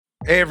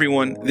Hey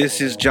everyone, this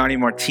is Johnny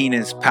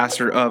Martinez,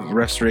 pastor of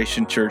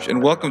Restoration Church,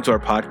 and welcome to our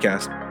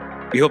podcast.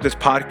 We hope this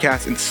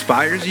podcast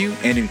inspires you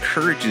and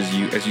encourages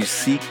you as you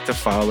seek to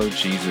follow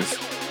Jesus.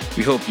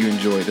 We hope you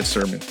enjoy the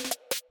sermon.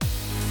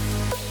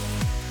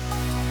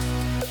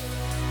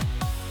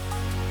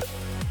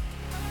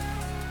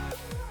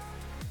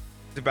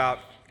 About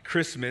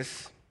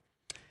Christmas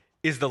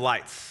is the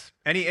lights.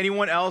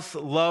 Anyone else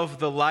love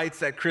the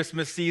lights at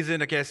Christmas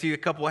season? Okay, I see a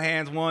couple of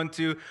hands. One,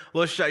 two.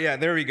 Let's show. Yeah,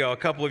 there we go. A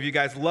couple of you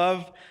guys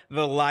love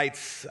the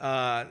lights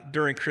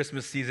during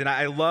Christmas season.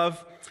 I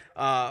love,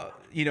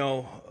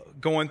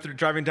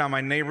 driving down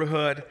my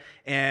neighborhood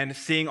and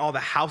seeing all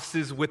the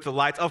houses with the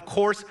lights. Of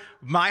course,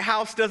 my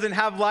house doesn't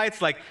have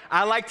lights.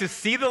 I like to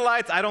see the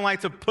lights. I don't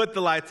like to put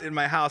the lights in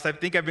my house. I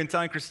think I've been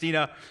telling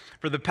Christina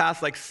for the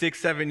past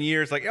 6-7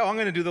 years, I'm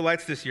going to do the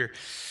lights this year.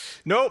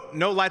 Nope,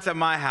 no lights at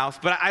my house.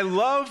 But I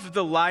love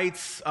the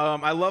lights.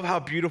 I love how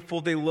beautiful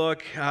they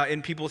look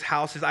in people's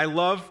houses. I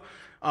love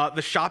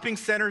the shopping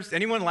centers.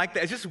 Anyone like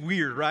that? It's just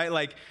weird,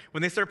 right?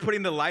 When they start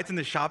putting the lights in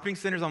the shopping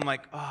centers, I'm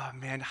like, oh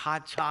man,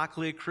 hot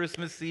chocolate,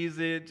 Christmas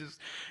season, just,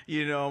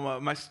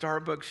 my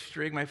Starbucks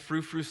drink, my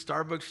frou-frou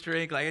Starbucks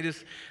drink.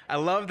 I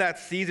love that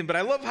season. But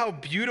I love how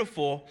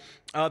beautiful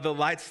the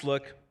lights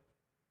look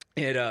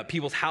at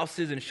people's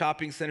houses and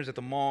shopping centers at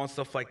the mall and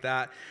stuff like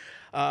that.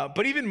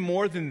 But even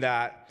more than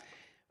that,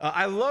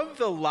 I love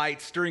the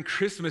lights during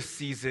Christmas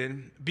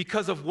season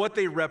because of what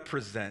they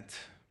represent.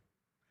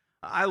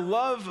 I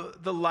love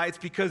the lights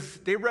because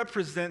they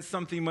represent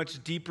something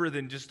much deeper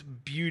than just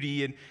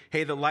beauty and,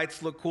 hey, the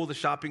lights look cool, the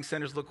shopping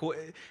centers look cool.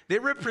 They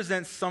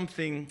represent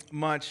something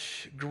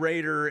much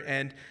greater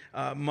and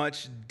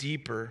much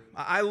deeper.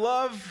 I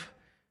love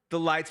the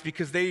lights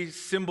because they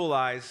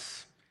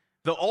symbolize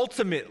the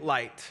ultimate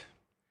light,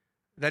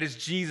 that is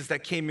Jesus,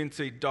 that came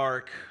into a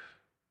dark,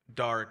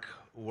 dark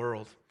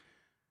world.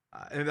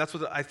 And that's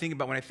what I think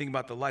about when I think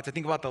about the lights. I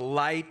think about the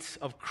light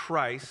of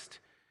Christ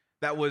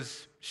that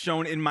was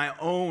shown in my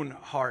own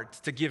heart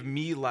to give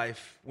me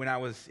life when I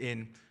was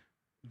in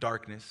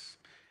darkness.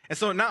 And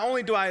so not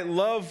only do I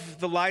love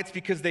the lights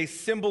because they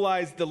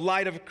symbolize the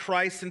light of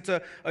Christ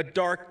into a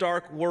dark,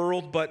 dark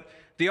world, but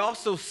they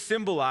also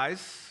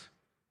symbolize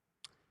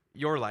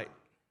your light,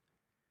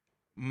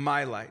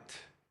 my light,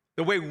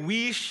 the way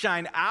we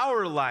shine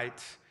our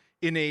light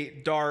in a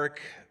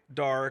dark,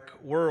 dark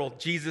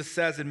world. Jesus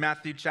says in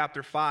Matthew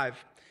chapter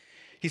 5,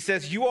 he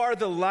says, "You are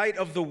the light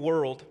of the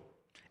world.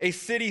 A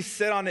city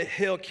set on a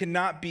hill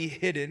cannot be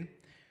hidden,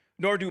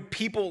 nor do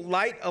people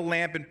light a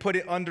lamp and put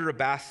it under a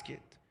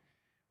basket,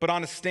 but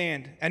on a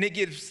stand, and it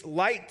gives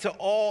light to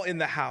all in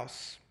the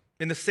house.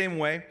 In the same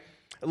way,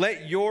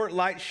 let your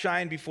light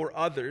shine before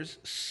others,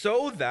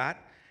 so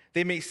that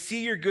they may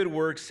see your good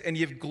works and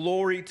give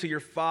glory to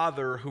your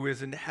Father who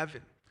is in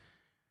heaven."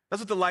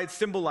 That's what the light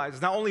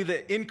symbolizes. Not only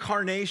the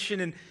incarnation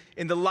and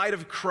in the light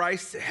of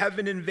Christ,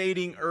 heaven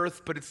invading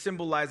earth, but it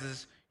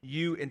symbolizes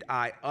you and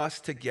I, us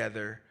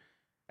together,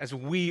 as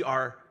we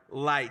are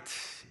light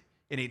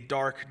in a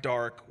dark,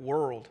 dark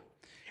world.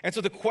 And so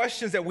the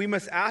questions that we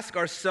must ask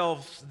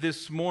ourselves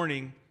this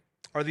morning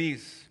are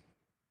these.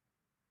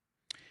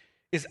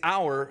 Is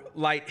our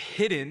light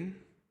hidden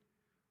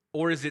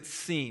or is it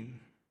seen?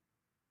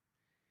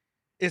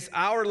 Is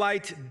our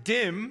light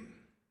dim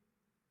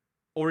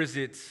or is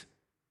it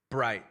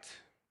bright?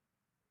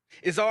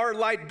 Is our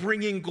light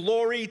bringing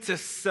glory to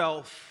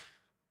self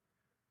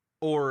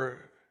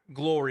or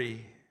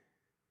glory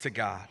to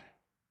God?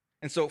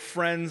 And so,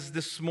 friends,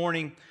 this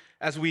morning,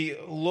 as we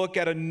look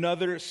at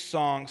another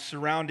song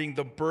surrounding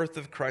the birth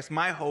of Christ,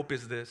 my hope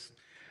is this.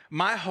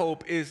 My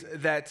hope is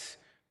that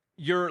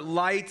your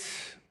light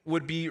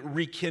would be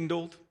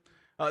rekindled,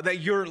 that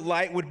your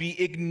light would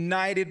be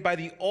ignited by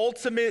the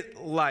ultimate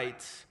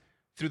light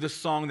through the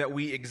song that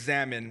we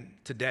examine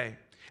today.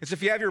 And so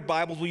if you have your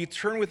Bibles, will you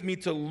turn with me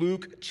to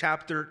Luke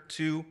chapter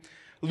 2?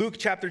 Luke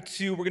chapter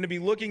 2, we're going to be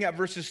looking at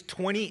verses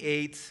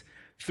 28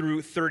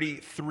 through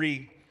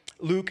 33.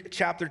 Luke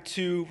chapter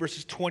 2,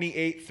 verses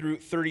 28 through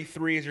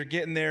 33. As you're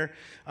getting there,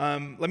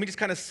 let me just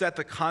kind of set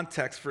the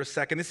context for a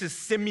second. This is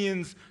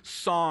Simeon's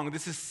song.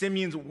 This is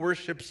Simeon's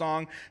worship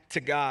song to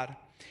God.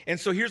 And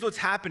so here's what's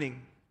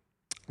happening.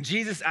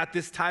 Jesus at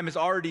this time has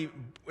already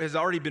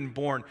been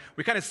born.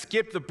 We kind of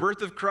skipped the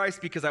birth of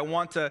Christ because I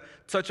want to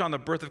touch on the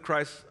birth of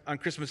Christ on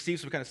Christmas Eve,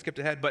 so we kind of skipped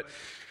ahead. But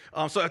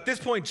so at this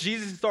point,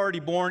 Jesus is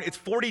already born. It's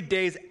 40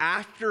 days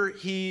after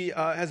he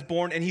has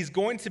born, and he's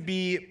going to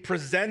be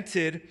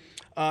presented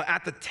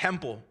at the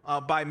temple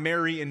by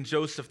Mary and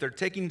Joseph. They're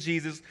taking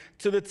Jesus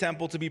to the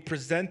temple to be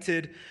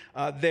presented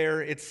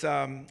there. It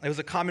was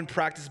a common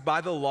practice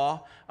by the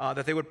law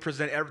that they would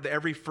present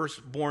every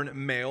firstborn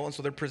male, and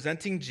so they're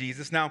presenting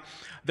Jesus. Now,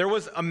 there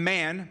was a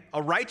man,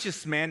 a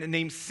righteous man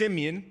named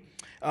Simeon,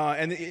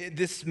 and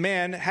this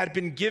man had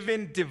been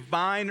given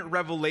divine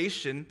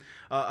revelation,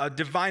 a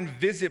divine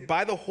visit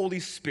by the Holy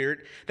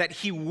Spirit that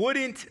he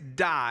wouldn't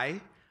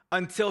die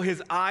until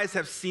his eyes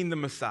have seen the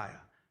Messiah.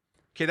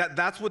 Okay,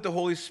 that's what the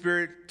Holy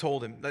Spirit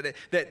told him,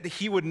 that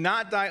he would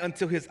not die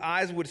until his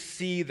eyes would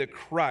see the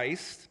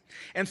Christ.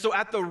 And so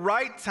at the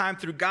right time,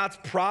 through God's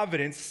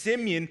providence,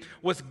 Simeon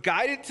was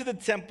guided to the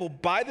temple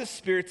by the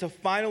Spirit to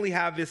finally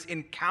have this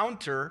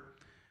encounter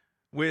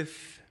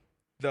with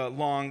the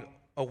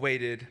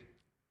long-awaited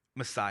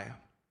Messiah.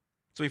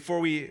 So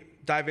before we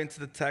dive into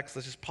the text,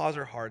 let's just pause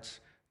our hearts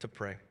to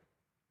pray.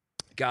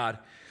 God,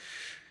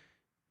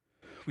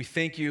 we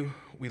thank you,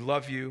 we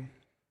love you.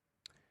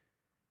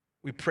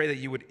 We pray that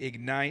you would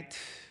ignite,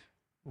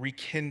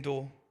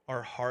 rekindle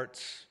our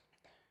hearts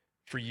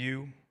for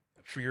you,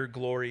 for your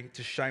glory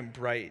to shine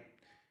bright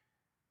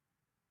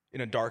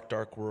in a dark,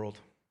 dark world.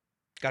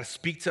 God,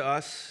 speak to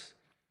us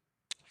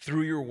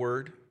through your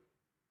word.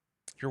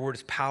 Your word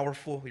is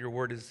powerful. Your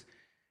word is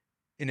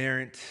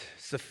inerrant,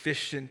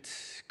 sufficient,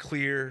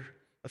 clear,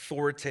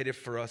 authoritative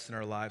for us in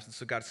our lives. And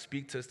so, God,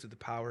 speak to us through the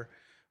power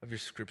of your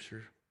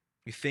scripture.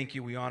 We thank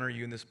you. We honor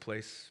you in this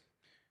place.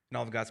 And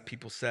all of God's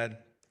people said,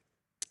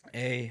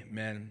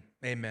 amen.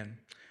 Amen.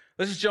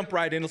 Let's just jump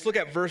right in. Let's look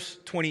at verse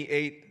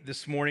 28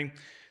 this morning.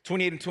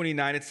 28 and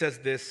 29, it says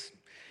this.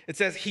 It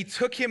says, he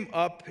took him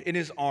up in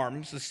his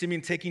arms, so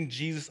Simeon taking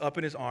Jesus up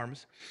in his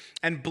arms,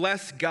 and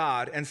blessed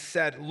God and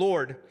said,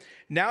 Lord,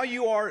 now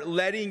you are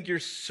letting your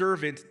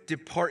servant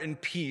depart in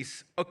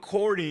peace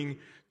according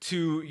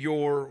to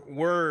your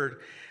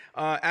word.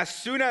 As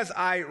soon as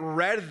I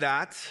read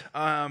that,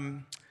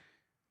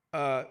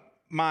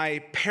 my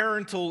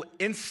parental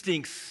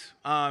instincts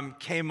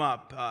came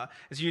up.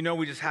 As you know,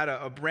 we just had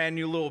a brand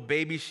new little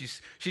baby.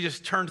 She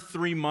just turned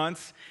 3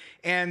 months.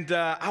 And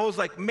I was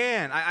like,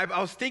 man,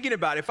 I was thinking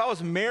about it. If I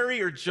was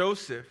Mary or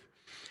Joseph,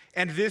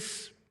 and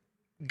this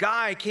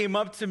guy came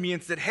up to me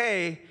and said,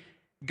 hey,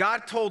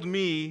 God told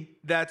me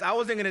that I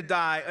wasn't going to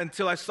die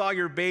until I saw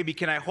your baby.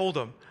 Can I hold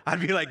him?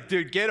 I'd be like,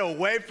 dude, get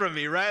away from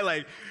me, right?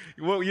 Like,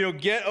 well,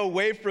 get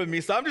away from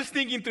me. So I'm just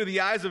thinking through the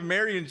eyes of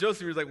Mary and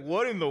Joseph. He's like,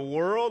 what in the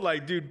world?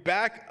 Like, dude,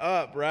 back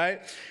up,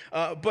 right?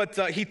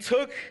 But he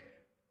took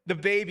the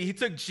baby. He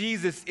took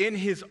Jesus in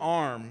his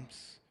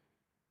arms,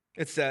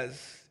 it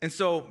says. And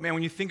so, man,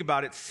 when you think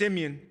about it,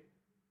 Simeon,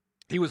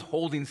 he was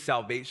holding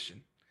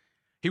salvation.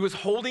 He was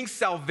holding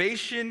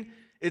salvation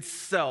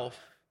itself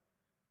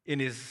in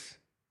his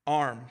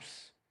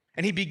arms.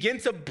 And he began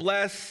to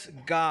bless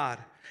God.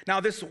 Now,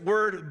 this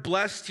word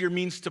blessed here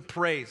means to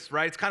praise,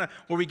 right? It's kind of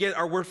where we get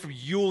our word for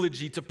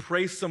eulogy, to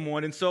praise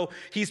someone. And so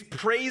he's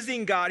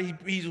praising God.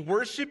 He's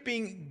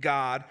worshiping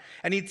God.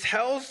 And he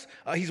tells,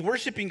 he's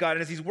worshiping God.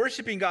 And as he's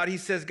worshiping God, he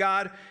says,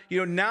 God,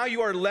 now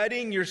you are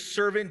letting your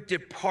servant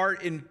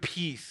depart in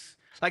peace.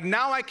 Like,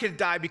 now I can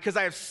die because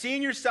I have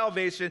seen your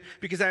salvation,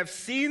 because I have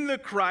seen the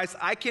Christ.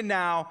 I can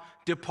now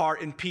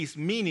depart in peace.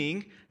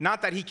 Meaning,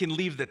 not that he can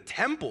leave the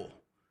temple,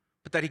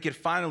 but that he could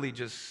finally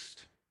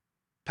just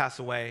pass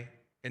away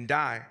and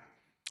die,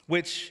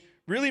 which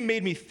really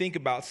made me think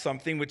about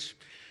something which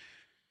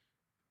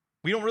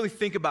we don't really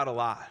think about a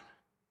lot,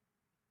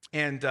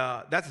 and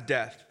that's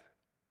death,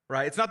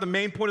 right? It's not the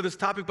main point of this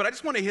topic, but I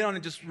just want to hit on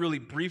it just really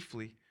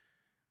briefly.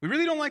 We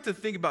really don't like to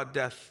think about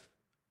death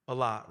a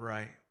lot,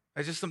 right?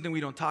 It's just something we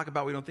don't talk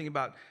about. We don't think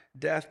about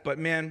death, but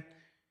man,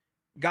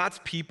 God's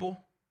people,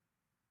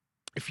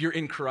 if you're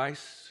in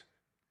Christ,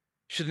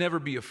 should never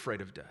be afraid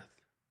of death,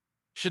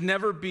 should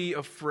never be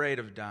afraid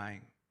of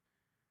dying.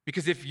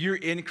 Because if you're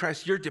in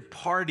Christ, you're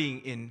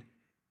departing in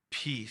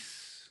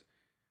peace.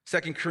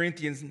 2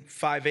 Corinthians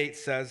 5:8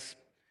 says,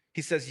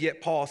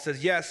 Paul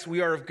says, yes,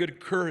 we are of good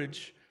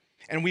courage,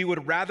 and we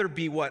would rather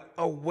be what?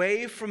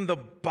 Away from the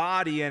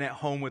body and at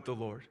home with the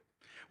Lord.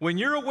 When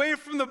you're away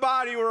from the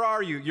body, where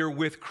are you? You're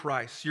with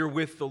Christ. You're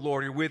with the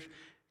Lord. You're with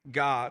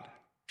God.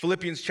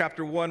 Philippians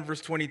chapter 1,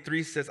 verse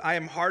 23 says, I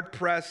am hard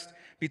pressed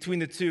between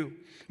the two.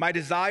 My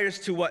desire is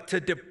to what? To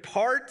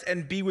depart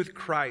and be with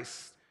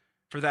Christ.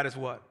 For that is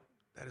what?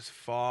 That is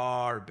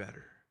far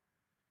better.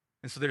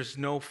 And so there's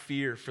no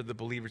fear for the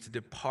believer to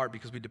depart,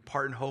 because we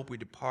depart in hope, we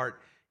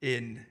depart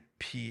in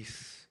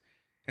peace.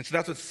 And so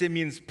that's what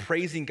Simeon's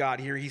praising God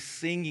here. He's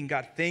singing,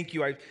 God, thank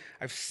you.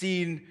 I've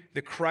seen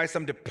the Christ.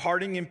 I'm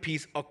departing in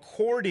peace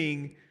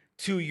according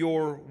to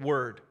your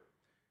word.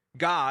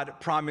 God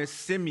promised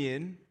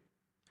Simeon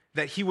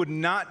that he would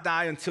not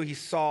die until he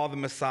saw the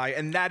Messiah.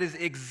 And that is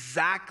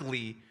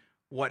exactly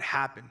what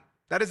happened.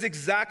 That is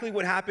exactly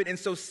what happened. And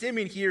so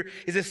Simeon here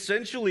is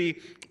essentially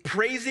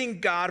praising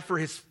God for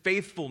his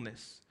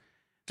faithfulness,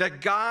 that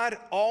God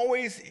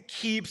always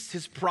keeps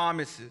his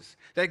promises,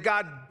 that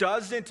God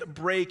doesn't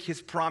break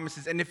his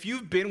promises. And if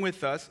you've been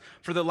with us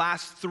for the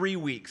last 3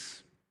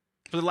 weeks,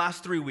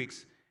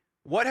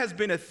 what has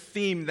been a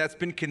theme that's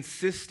been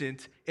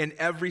consistent in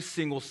every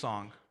single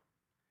song?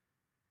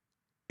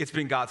 It's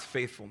been God's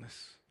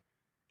faithfulness.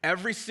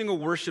 Every single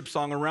worship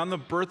song around the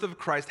birth of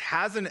Christ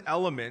has an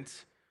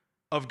element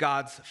of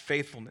God's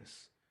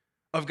faithfulness,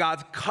 of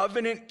God's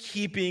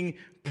covenant-keeping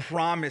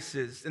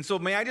promises. And so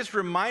may I just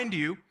remind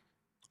you,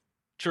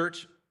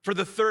 church, for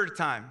the third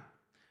time,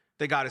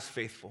 that God is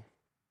faithful,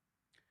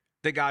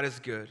 that God is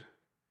good.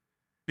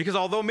 Because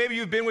although maybe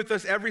you've been with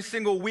us every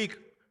single week,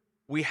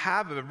 we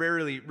have a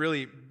really,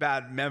 really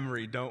bad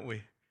memory, don't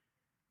we?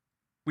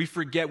 We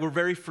forget, we're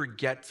very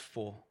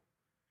forgetful.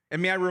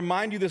 And may I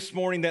remind you this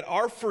morning that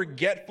our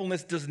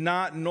forgetfulness does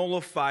not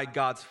nullify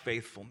God's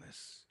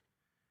faithfulness.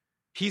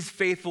 He's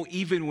faithful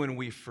even when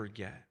we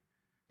forget.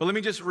 But let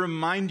me just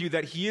remind you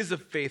that he is a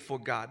faithful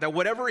God, that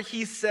whatever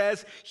he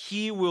says,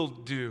 he will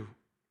do.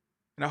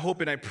 And I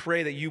hope and I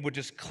pray that you would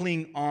just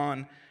cling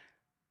on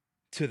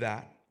to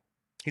that.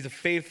 He's a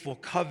faithful,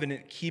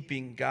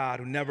 covenant-keeping God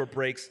who never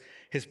breaks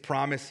his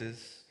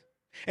promises.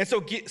 And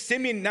so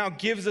Simeon now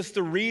gives us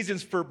the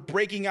reasons for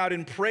breaking out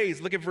in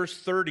praise. Look at verse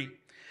 30.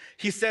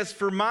 He says,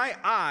 "For my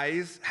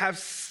eyes have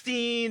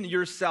seen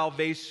your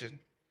salvation."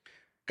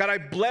 God, I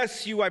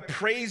bless you. I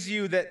praise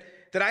you that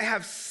I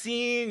have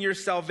seen your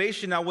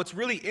salvation. Now, what's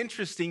really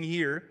interesting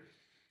here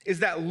is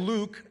that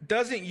Luke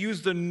doesn't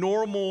use the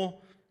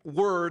normal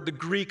word, the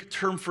Greek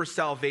term for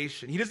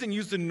salvation. He doesn't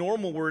use the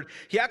normal word.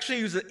 He actually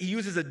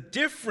uses a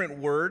different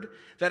word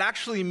that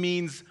actually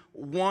means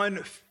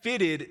one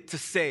fitted to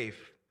save.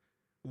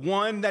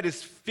 One that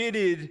is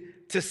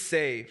fitted to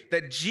save.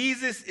 That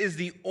Jesus is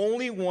the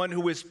only one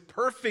who is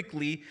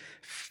perfectly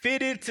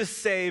fitted to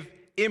save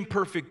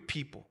imperfect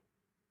people.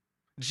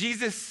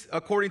 Jesus,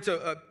 according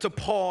to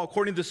Paul,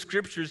 according to the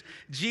scriptures,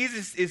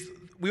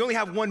 we only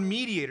have one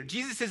mediator.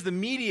 Jesus is the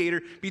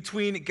mediator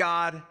between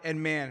God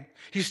and man.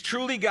 He's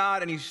truly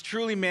God and he's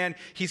truly man.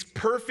 He's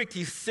perfect,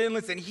 he's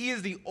sinless, and he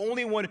is the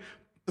only one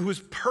who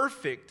is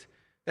perfect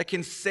that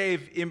can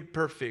save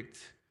imperfect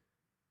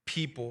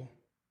people.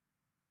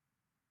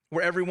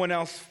 Where everyone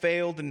else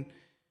failed and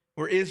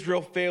where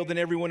Israel failed and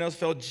everyone else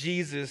failed,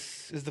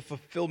 Jesus is the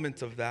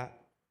fulfillment of that.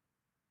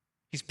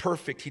 He's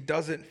perfect. He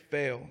doesn't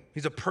fail.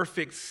 He's a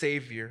perfect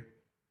Savior.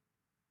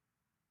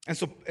 And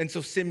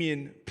so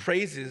Simeon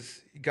praises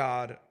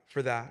God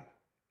for that.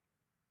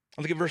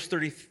 Look at verse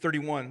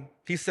 31.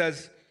 He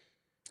says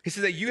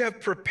that you have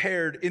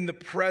prepared in the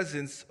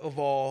presence of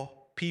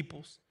all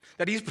peoples.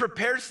 That he's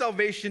prepared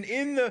salvation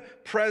in the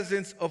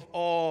presence of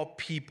all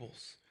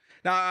peoples.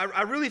 Now,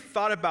 I really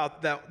thought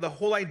about that, the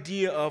whole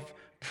idea of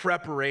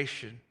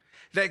preparation.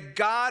 That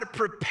God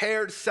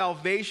prepared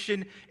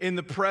salvation in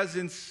the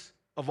presence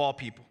of all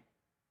people.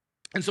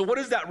 And so what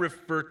does that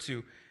refer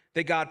to,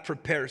 that God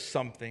prepares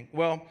something?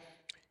 Well,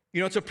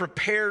 to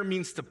prepare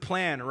means to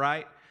plan,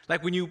 right?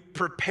 Like when you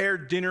prepare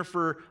dinner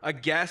for a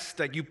guest,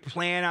 like you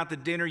plan out the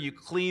dinner, you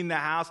clean the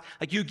house,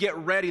 like you get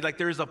ready, like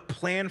there's a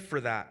plan for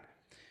that.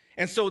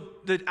 And so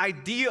the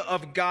idea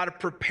of God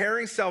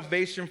preparing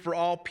salvation for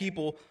all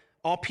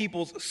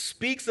peoples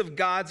speaks of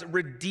God's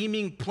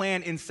redeeming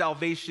plan in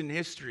salvation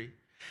history.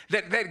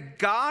 That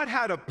God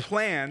had a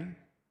plan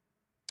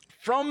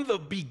from the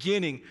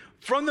beginning,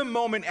 from the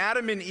moment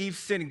Adam and Eve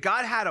sinned.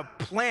 God had a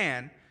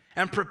plan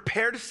and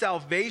prepared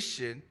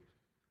salvation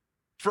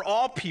for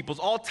all peoples,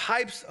 all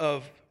types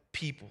of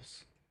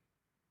peoples.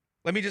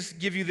 Let me just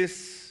give you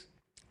this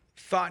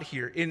thought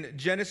here. In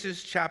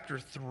Genesis chapter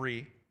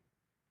 3,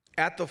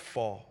 at the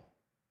fall,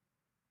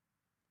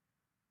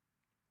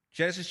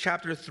 Genesis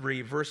chapter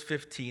 3, verse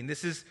 15.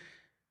 This is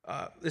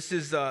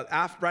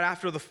right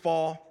after the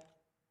fall.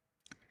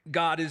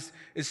 God is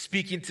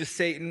speaking to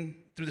Satan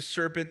through the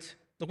serpent.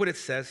 Look what it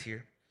says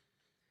here.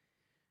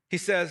 He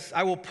says,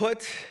 "I will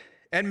put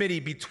enmity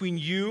between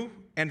you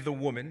and the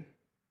woman,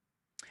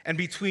 and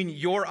between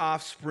your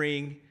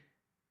offspring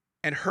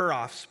and her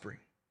offspring,"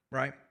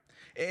 right?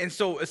 And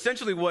so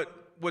essentially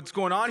what's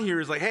going on here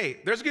is like,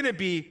 hey, there's going to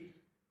be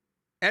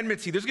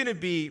enmity. There's going to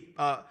be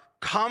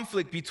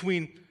conflict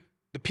between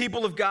the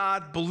people of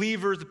God,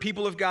 believers, the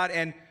people of God,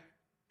 and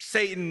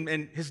Satan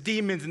and his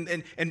demons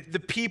and the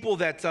people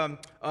that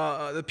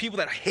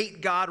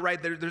hate God,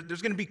 right?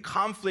 There's going to be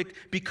conflict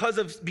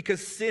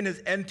because sin has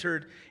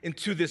entered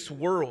into this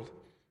world.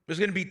 There's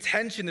going to be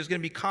tension. There's going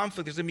to be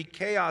conflict. There's going to be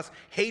chaos,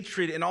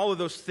 hatred, and all of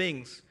those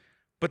things.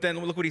 But then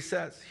look what he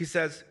says. He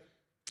says,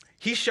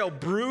 "He shall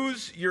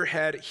bruise your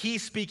head."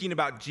 He's speaking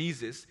about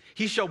Jesus.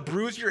 "He shall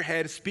bruise your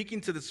head,"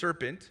 speaking to the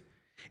serpent,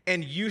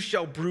 "and you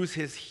shall bruise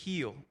his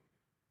heel."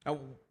 Now,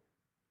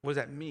 what does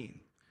that mean?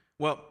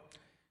 Well,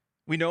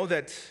 we know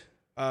that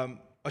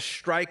a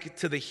strike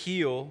to the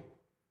heel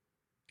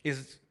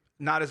is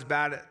not as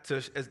bad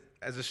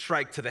as a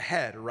strike to the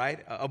head,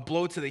 right? A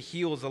blow to the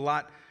heel is a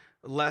lot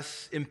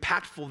less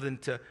impactful than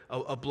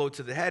a blow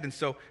to the head. And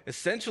so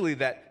essentially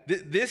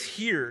this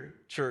here,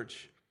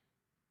 church,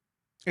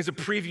 is a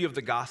preview of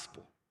the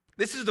gospel.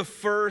 This is the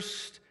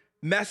first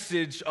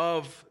message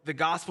of the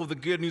gospel, the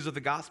good news of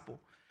the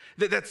gospel.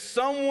 That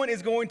someone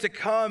is going to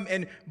come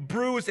and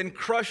bruise and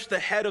crush the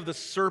head of the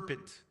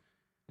serpent,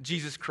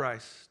 Jesus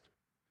Christ,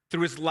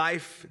 through his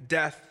life,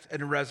 death,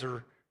 and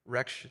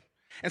resurrection.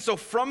 And so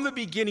from the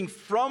beginning,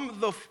 from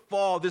the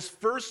fall, this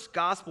first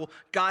gospel,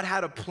 God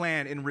had a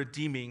plan in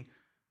redeeming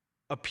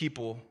a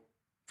people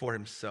for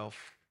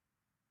himself.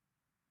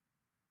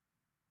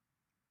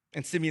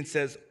 And Simeon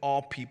says,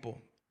 all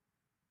people.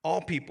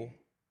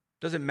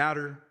 Doesn't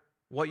matter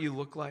what you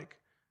look like.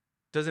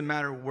 Doesn't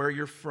matter where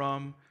you're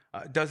from.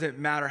 Doesn't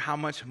matter how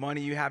much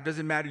money you have.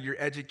 Doesn't matter your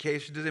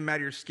education. Doesn't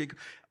matter your skin.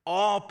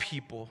 All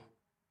people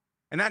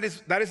And that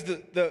is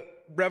the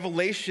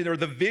revelation or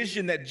the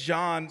vision that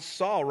John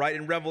saw, right?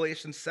 In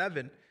Revelation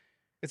 7,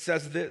 it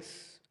says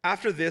this: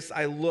 "After this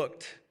I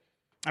looked,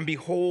 and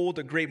behold,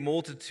 a great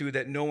multitude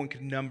that no one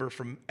could number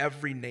from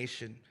every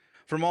nation,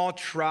 from all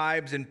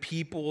tribes and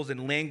peoples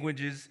and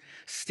languages,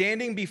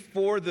 standing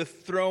before the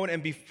throne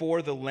and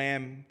before the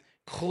Lamb,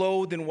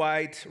 clothed in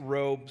white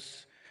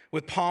robes,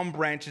 with palm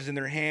branches in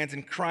their hands,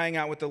 and crying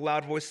out with a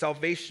loud voice,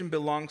 'Salvation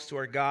belongs to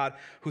our God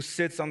who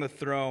sits on the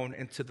throne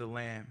and to the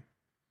Lamb.'"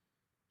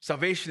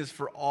 Salvation is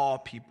for all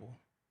people.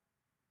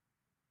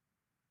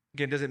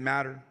 Again, it doesn't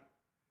matter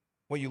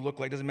what you look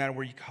like, doesn't matter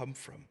where you come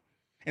from.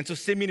 And so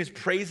Simeon is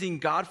praising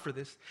God for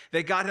this,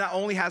 that God not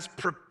only has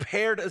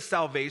prepared a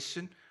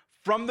salvation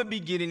from the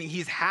beginning,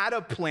 he's had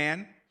a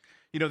plan.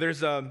 You know, there's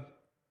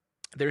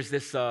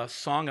this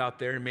song out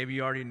there, and maybe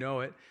you already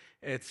know it.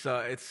 It's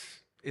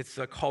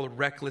called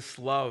 "Reckless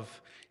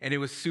Love," and it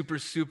was super,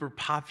 super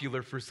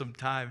popular for some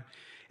time.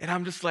 And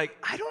I'm just like,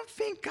 I don't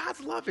think God's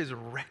love is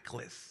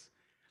reckless.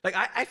 Like,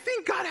 I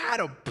think God had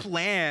a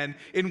plan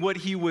in what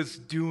he was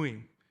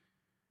doing.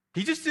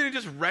 He just didn't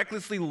just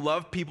recklessly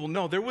love people.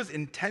 No, there was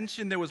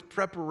intention, there was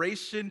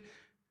preparation,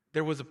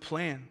 there was a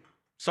plan.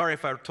 Sorry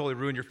if I totally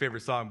ruined your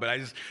favorite song, but I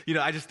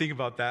just think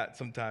about that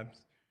sometimes.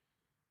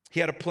 He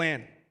had a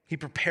plan. He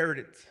prepared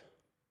it.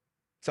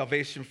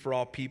 Salvation for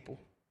all people.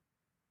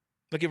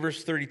 Look at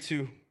verse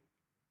 32.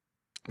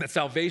 That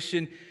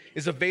salvation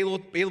is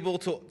available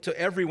to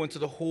everyone, to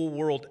the whole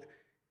world,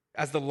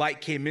 as the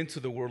light came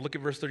into the world. Look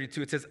at verse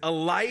 32. It says, "A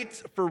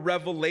light for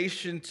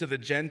revelation to the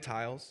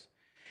Gentiles,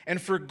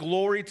 and for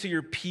glory to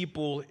your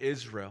people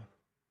Israel."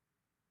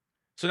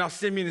 So now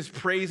Simeon is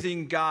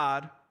praising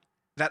God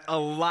that a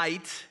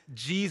light,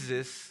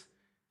 Jesus,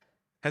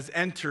 has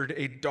entered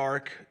a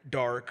dark,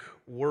 dark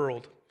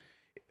world.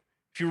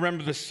 If you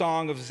remember the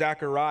song of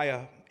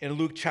Zechariah in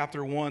Luke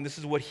chapter 1, this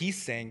is what he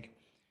sang.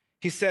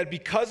 He said,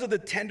 "Because of the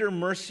tender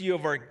mercy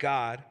of our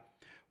God,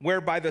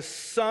 whereby the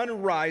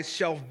sunrise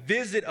shall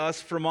visit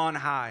us from on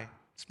high,"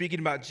 speaking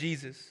about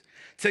Jesus,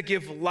 "to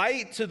give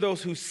light to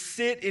those who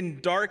sit in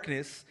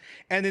darkness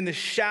and in the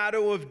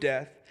shadow of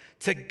death,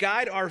 to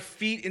guide our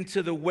feet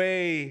into the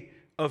way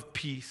of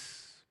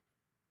peace."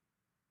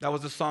 That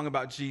was a song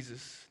about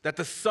Jesus, that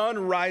the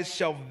sunrise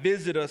shall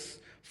visit us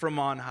from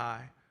on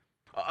high.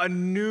 A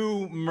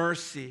new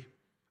mercy,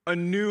 a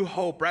new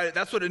hope, right?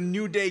 That's what a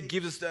new day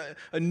gives us,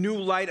 a new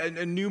light,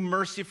 a new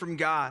mercy from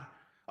God.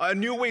 A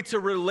new way to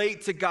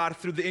relate to God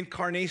through the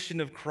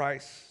incarnation of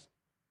Christ.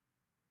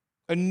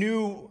 A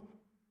new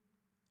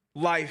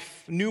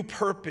life, new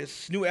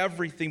purpose, new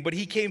everything. But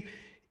he came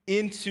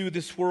into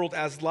this world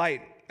as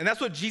light. And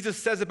that's what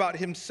Jesus says about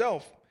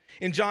himself.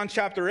 In John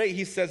chapter 8,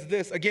 he says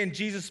this. Again,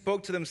 Jesus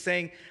spoke to them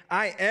saying,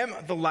 "I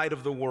am the light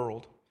of the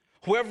world.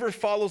 Whoever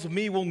follows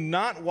me will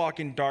not walk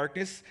in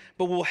darkness,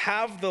 but will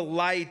have the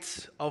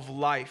light of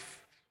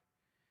life."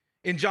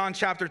 In John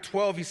chapter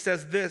 12, he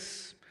says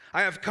this,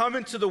 "I have come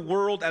into the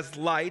world as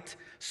light,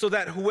 so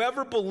that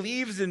whoever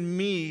believes in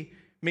me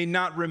may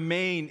not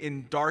remain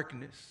in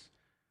darkness."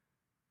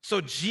 So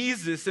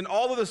Jesus and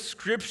all of the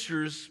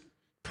scriptures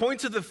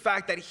point to the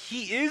fact that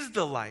he is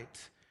the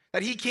light,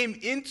 that he came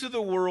into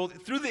the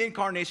world through the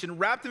incarnation,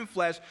 wrapped in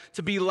flesh,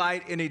 to be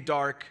light in a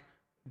dark,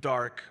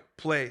 dark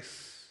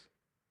place.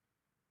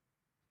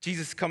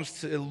 Jesus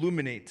comes to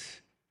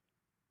illuminate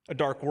a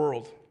dark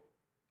world.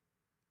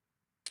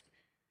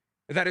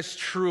 That is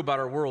true about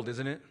our world,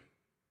 isn't it?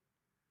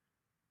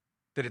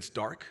 That it's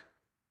dark.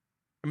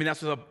 I mean,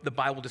 that's what the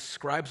Bible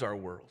describes our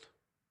world.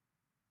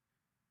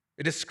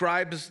 It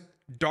describes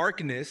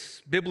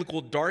darkness,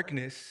 biblical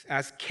darkness,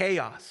 as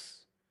chaos.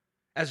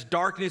 As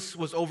darkness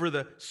was over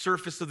the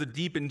surface of the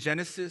deep in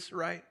Genesis,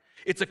 right?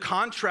 It's a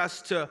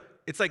contrast to,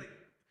 it's like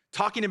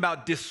talking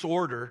about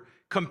disorder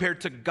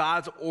compared to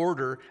God's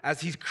order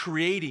as he's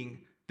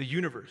creating the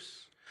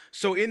universe.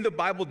 So in the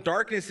Bible,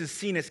 darkness is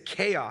seen as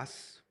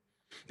chaos.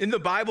 In the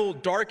Bible,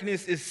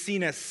 darkness is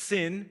seen as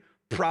sin,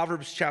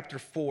 Proverbs chapter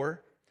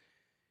 4.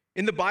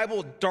 In the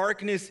Bible,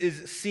 darkness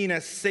is seen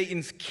as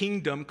Satan's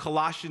kingdom,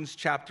 Colossians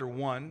chapter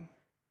 1.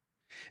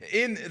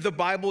 In the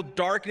Bible,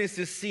 darkness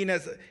is seen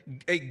as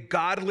a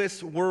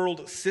godless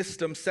world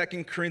system,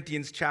 2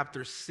 Corinthians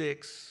chapter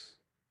 6.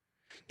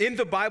 In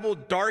the Bible,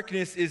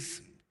 darkness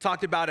is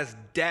talked about as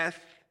death,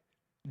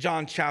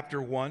 John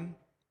chapter 1.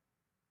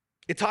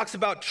 It talks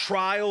about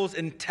trials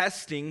and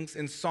testings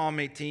in Psalm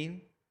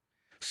 18,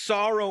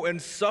 sorrow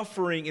and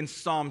suffering in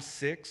Psalm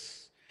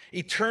 6,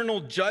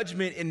 eternal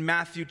judgment in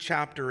Matthew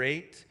chapter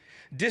 8,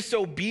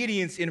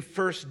 disobedience in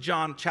 1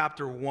 John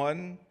chapter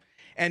 1,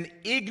 and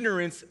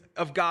ignorance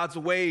of God's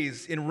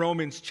ways in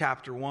Romans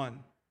chapter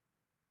 1.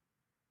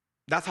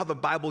 That's how the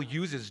Bible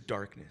uses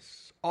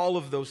darkness, all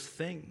of those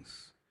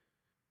things.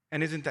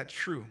 And isn't that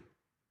true?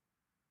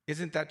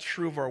 Isn't that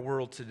true of our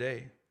world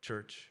today,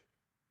 church?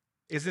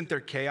 Isn't there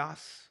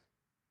chaos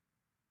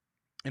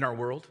in our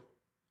world?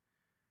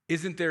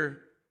 Isn't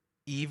there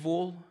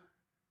evil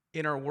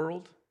in our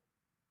world?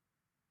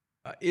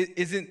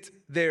 Isn't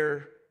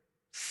there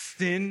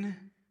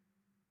sin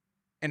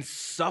and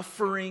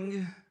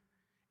suffering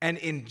and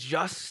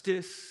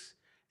injustice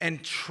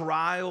and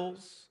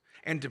trials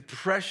and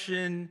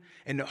depression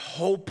and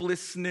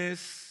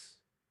hopelessness,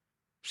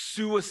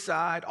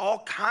 suicide, all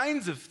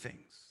kinds of things.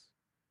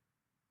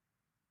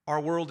 Our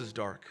world is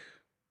dark.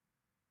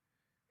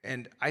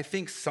 And I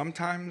think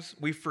sometimes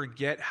we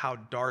forget how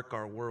dark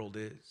our world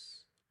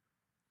is.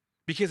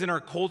 Because in our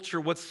culture,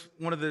 what's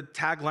one of the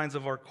taglines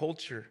of our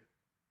culture?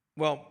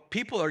 Well,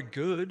 people are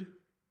good.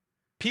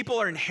 People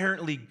are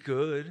inherently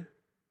good.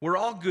 We're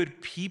all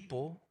good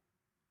people.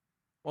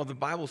 Well, the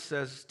Bible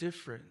says it's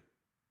different.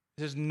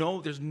 There's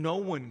no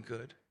one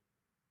good,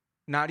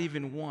 not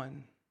even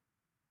one.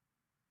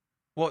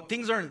 Well,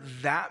 things aren't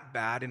that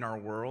bad in our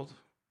world.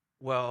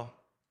 Well,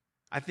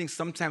 I think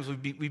sometimes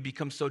we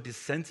become so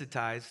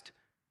desensitized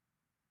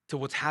to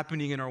what's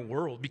happening in our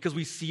world because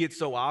we see it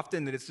so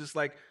often that it's just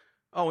like,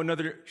 oh,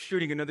 another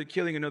shooting, another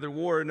killing, another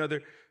war,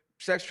 another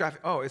sex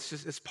trafficking. Oh,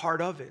 it's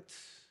part of it.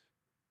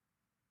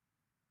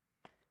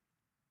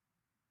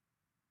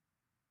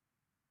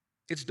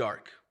 It's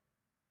dark.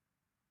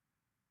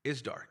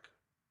 It's dark.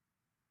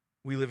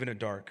 We live in a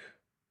dark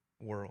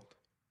world.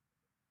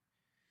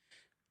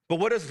 But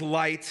what is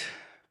light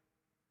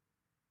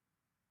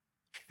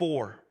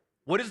for?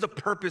 What is the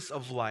purpose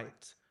of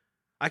light?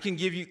 I can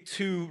give you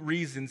two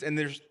reasons, and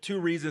there's two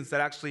reasons that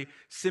actually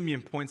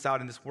Simeon points out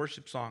in this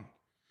worship song.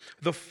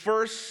 The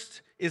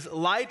first is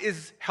light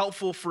is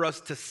helpful for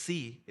us to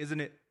see,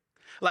 isn't it?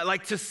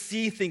 Like to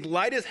see things.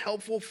 Light is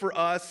helpful for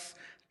us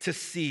to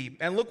see.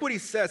 And look what he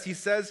says. He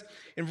says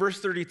in verse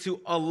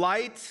 32, a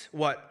light,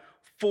 what?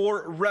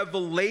 For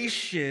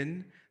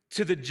revelation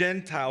to the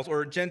Gentiles,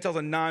 or Gentiles,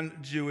 a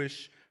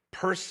non-Jewish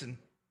person.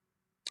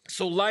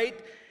 So light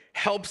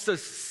helps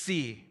us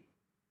see.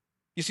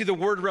 You see, the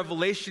word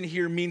revelation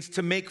here means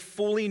to make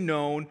fully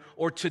known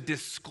or to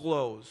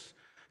disclose.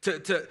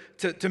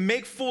 To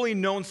make fully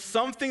known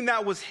something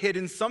that was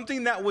hidden,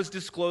 something that was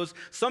disclosed,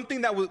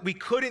 something that we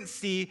couldn't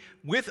see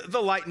with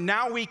the light.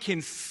 Now we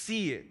can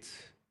see it.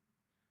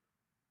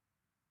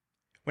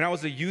 When I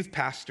was a youth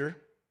pastor,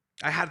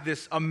 I had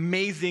this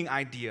amazing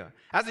idea.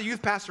 As a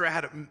youth pastor, I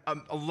had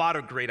a lot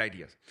of great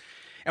ideas.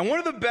 And one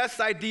of the best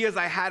ideas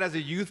I had as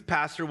a youth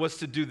pastor was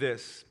to do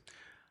this.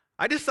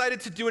 I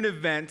decided to do an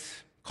event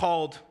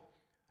called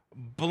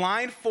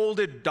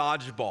blindfolded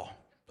dodgeball,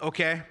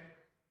 okay?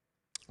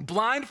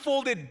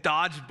 Blindfolded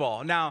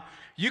dodgeball. Now,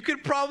 you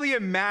could probably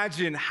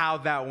imagine how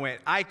that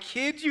went. I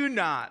kid you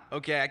not,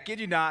 okay? I kid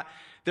you not.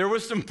 There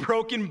was some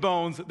broken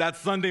bones that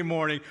Sunday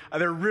morning.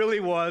 There really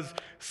was.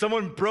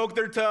 Someone broke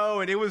their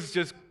toe, and it was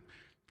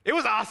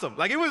awesome.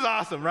 Like, it was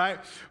awesome, right?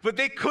 But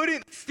they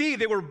couldn't see.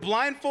 They were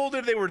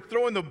blindfolded. They were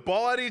throwing the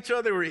ball at each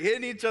other. They were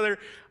hitting each other.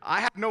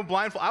 I had no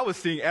blindfold. I was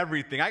seeing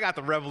everything. I got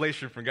the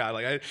revelation from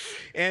God.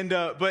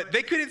 But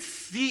they couldn't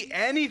see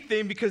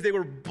anything because they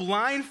were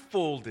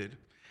blindfolded.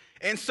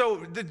 And so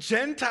the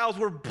Gentiles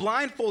were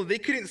blindfolded. They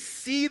couldn't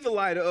see the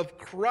light of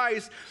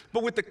Christ.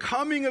 But with the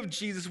coming of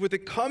Jesus, with the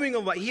coming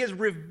of light, he has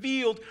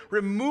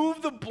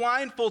removed the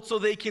blindfold so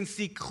they can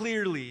see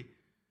clearly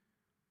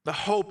the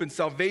hope and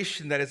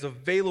salvation that is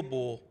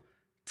available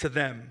to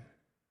them.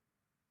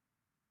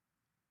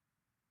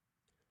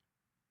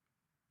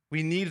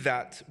 We need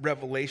that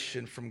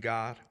revelation from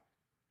God.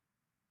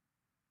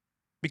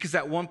 Because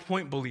at one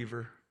point,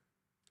 believer,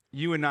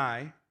 you and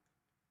I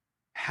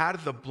had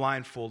the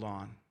blindfold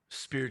on,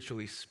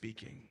 spiritually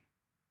speaking.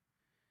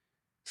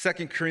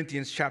 2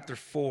 Corinthians chapter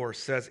 4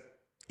 says,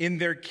 in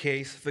their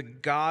case, the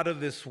God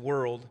of this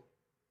world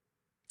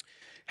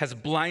has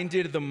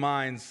blinded the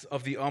minds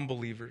of the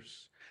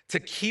unbelievers to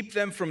keep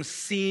them from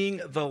seeing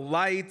the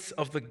light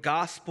of the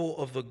gospel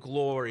of the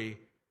glory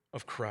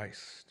of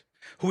Christ,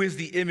 who is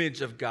the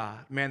image of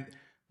God. Man,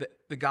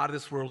 the God of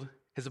this world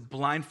has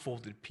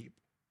blindfolded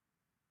people,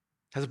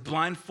 has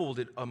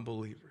blindfolded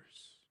unbelievers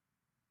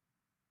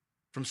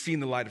from seeing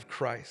the light of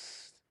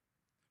Christ.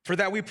 For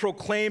that we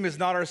proclaim is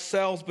not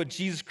ourselves, but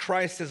Jesus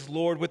Christ as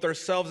Lord, with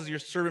ourselves as your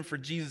servant for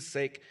Jesus'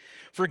 sake.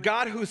 For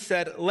God, who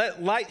said,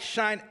 let light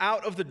shine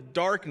out of the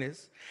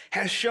darkness,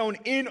 has shone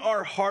in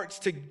our hearts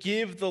to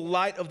give the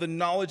light of the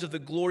knowledge of the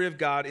glory of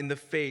God in the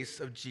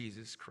face of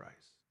Jesus Christ.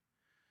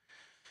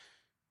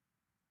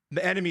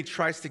 The enemy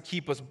tries to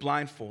keep us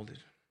blindfolded,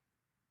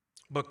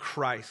 but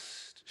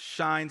Christ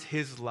shines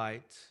his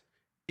light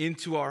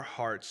into our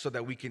hearts so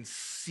that we can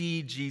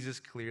see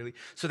Jesus clearly,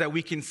 so that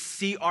we can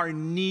see our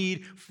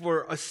need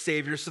for a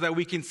Savior, so that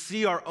we can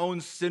see our own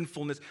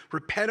sinfulness,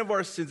 repent of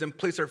our sins, and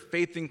place our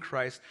faith in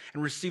Christ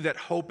and receive that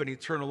hope and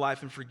eternal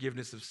life and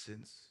forgiveness of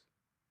sins.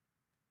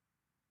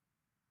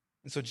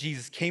 And so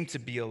Jesus came to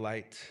be a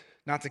light,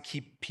 not to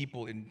keep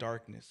people in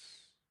darkness.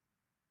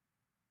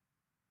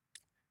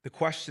 The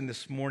question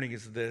this morning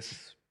is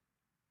this: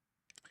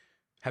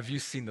 have you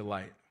seen the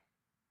light?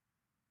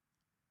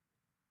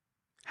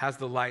 Has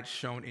the light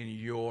shone in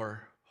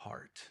your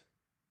heart?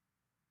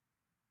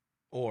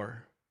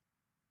 Or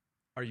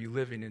are you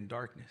living in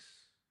darkness?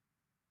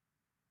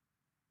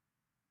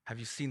 Have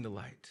you seen the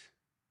light?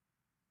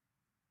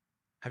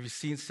 Have you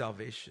seen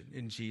salvation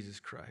in Jesus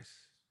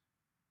Christ?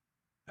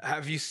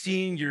 Have you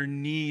seen your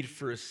need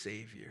for a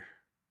Savior?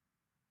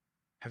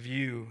 Have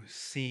you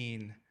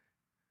seen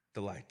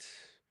the light?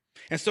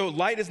 And so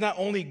light is not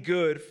only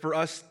good for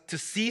us to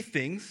see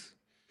things,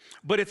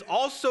 but it's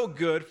also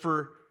good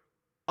for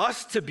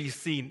us to be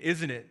seen,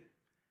 isn't it?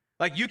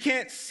 Like you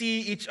can't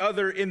see each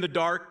other in the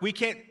dark. We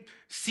can't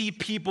see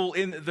people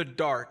in the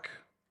dark.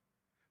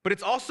 But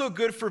it's also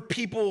good for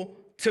people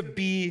to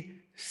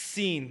be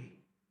seen.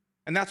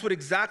 And that's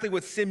exactly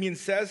what Simeon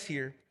says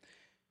here.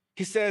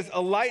 He says,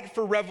 a light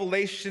for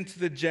revelation to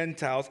the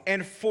Gentiles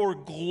and for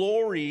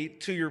glory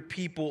to your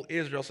people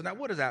Israel. So now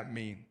what does that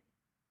mean?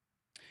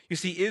 You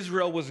see,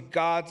 Israel was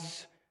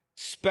God's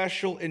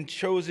special and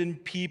chosen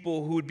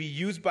people who would be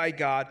used by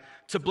God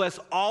to bless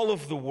all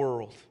of the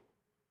world.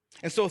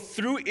 And so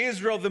through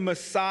Israel, the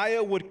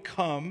Messiah would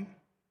come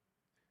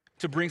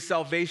to bring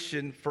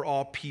salvation for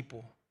all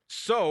people.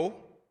 So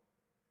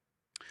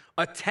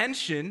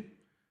attention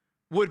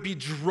would be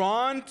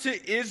drawn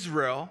to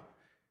Israel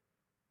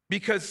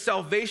because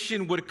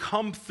salvation would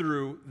come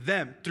through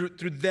them, through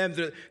them,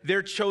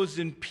 their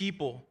chosen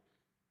people.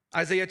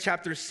 Isaiah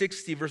chapter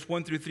 60, verse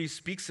 1 through 3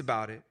 speaks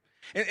about it.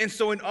 And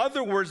so in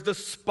other words, the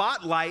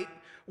spotlight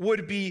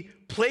would be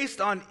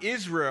placed on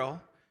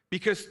Israel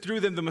because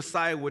through them the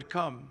Messiah would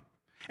come.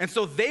 And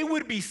so they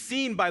would be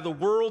seen by the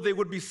world, they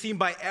would be seen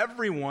by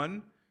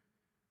everyone.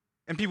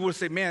 And people would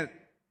say, man,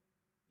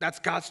 that's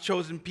God's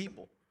chosen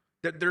people.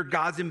 That they're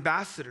God's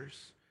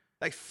ambassadors.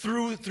 Like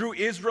through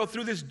Israel,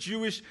 through this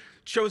Jewish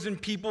chosen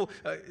people,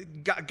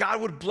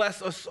 God would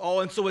bless us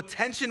all. And so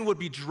attention would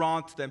be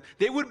drawn to them.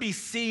 They would be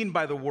seen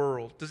by the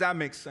world. Does that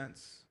make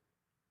sense?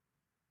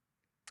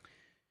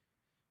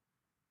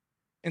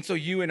 And so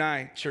you and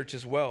I, church,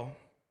 as well,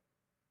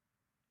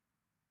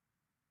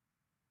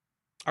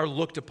 are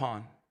looked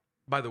upon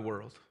by the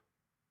world.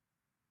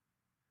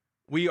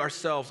 We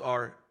ourselves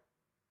are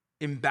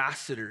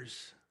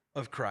ambassadors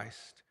of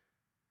Christ.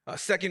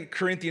 2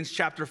 Corinthians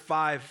chapter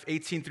 5,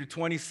 18 through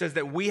 20 says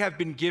that we have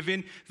been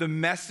given the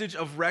message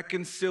of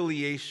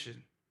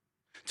reconciliation,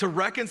 to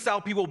reconcile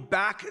people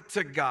back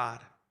to God,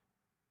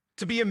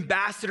 to be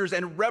ambassadors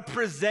and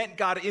represent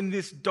God in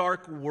this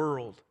dark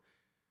world.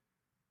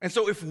 And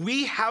so if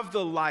we have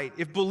the light,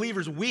 if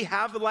believers, we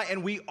have the light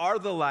and we are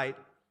the light,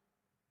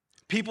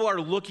 people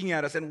are looking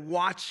at us and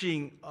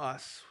watching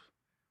us.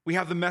 We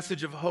have the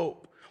message of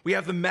hope. We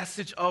have the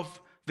message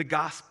of the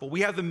gospel.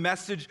 We have the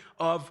message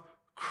of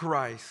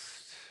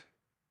Christ.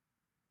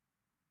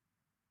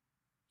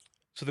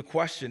 So the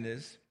question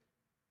is,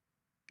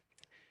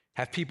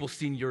 have people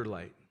seen your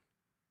light?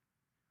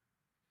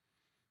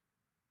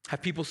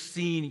 Have people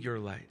seen your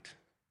light?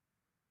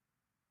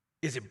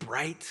 Is it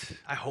bright?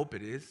 I hope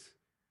it is.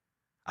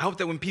 I hope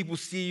that when people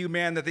see you,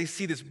 man, that they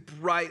see this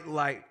bright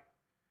light,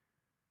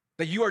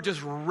 that you are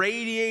just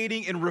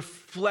radiating and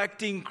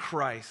reflecting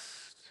Christ.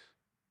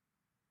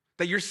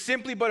 That you're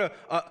simply but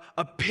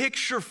a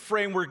picture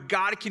frame where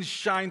God can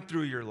shine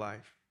through your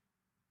life.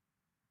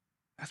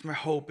 That's my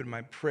hope and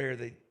my prayer,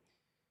 that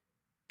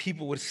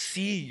people would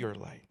see your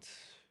light.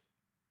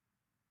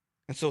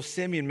 And so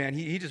Simeon, man,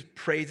 he just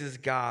praises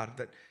God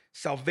that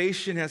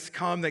salvation has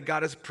come, that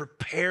God has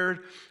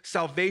prepared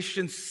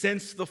salvation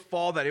since the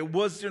fall, that it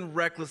wasn't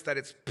reckless, that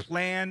it's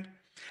planned,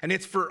 and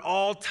it's for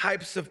all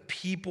types of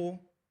people.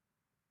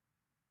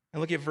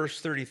 And look at verse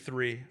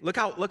 33. Look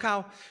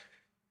how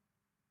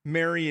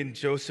Mary and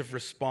Joseph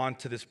respond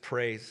to this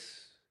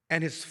praise.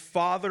 And his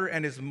father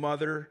and his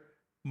mother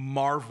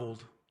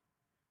marveled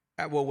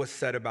at what was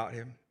said about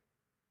him.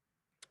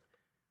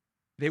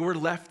 They were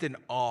left in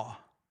awe.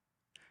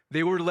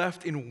 They were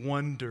left in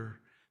wonder.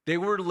 They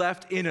were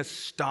left in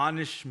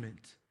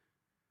astonishment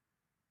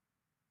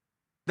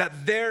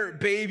that their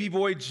baby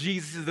boy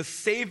Jesus is the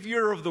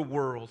Savior of the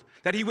world,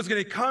 that he was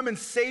going to come and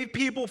save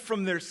people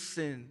from their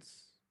sins,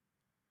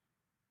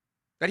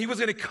 that he was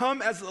going to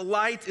come as a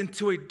light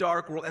into a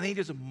dark world, and they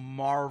just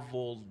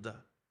marveled.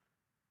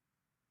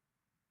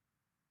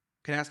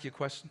 Can I ask you a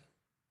question?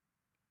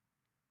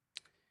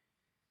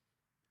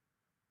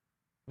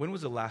 When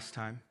was the last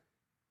time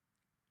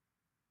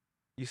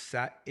you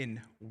sat in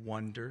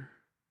wonder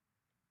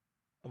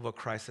of what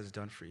Christ has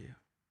done for you?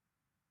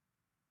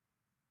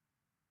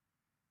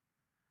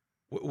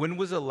 When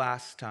was the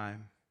last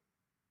time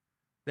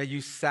that you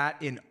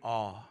sat in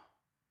awe,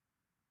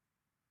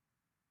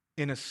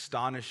 in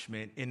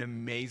astonishment, in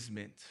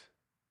amazement,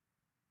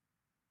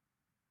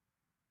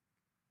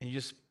 and you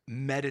just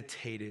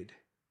meditated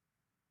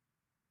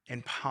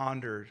and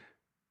pondered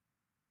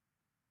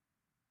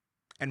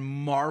and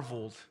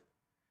marveled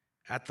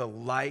at the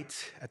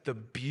light, at the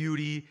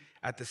beauty,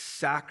 at the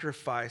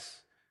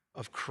sacrifice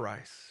of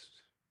Christ?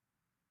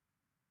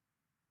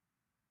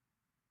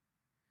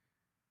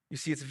 You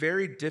see, it's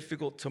very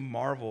difficult to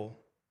marvel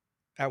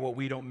at what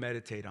we don't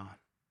meditate on.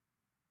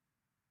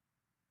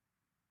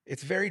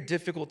 It's very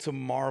difficult to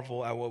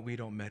marvel at what we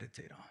don't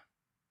meditate on.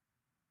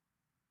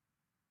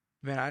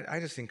 Man, I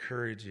just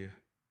encourage you.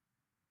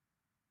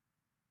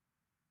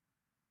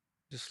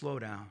 Just slow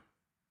down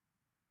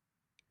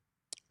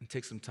and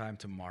take some time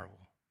to marvel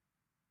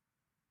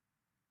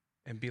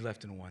and be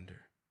left in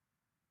wonder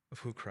of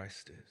who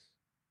Christ is.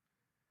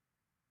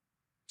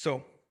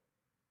 So,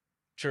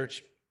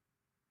 Church,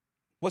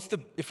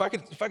 if I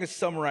could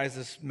summarize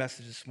this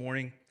message this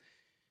morning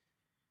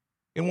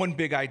in one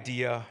big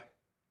idea,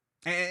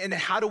 and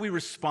how do we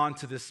respond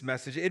to this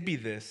message? It'd be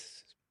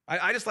this.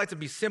 I just like to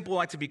be simple,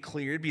 like to be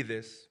clear. It'd be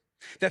this,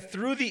 that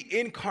through the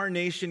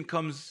incarnation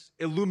comes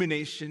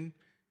illumination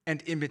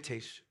and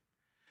imitation.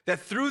 That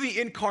through the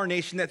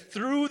incarnation, that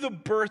through the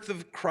birth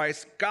of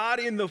Christ, God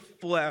in the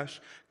flesh,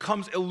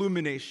 comes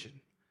illumination.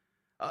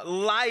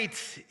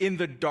 Light in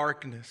the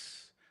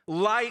darkness.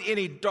 Light in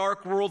a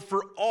dark world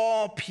for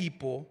all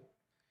people.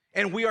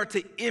 And we are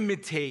to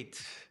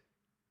imitate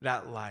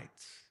that light.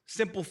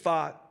 Simple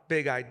thought,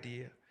 big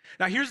idea.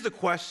 Now here's the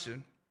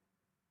question.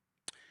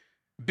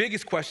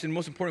 Biggest question,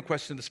 most important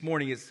question this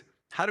morning is,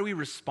 how do we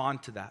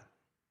respond to that?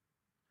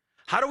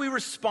 How do we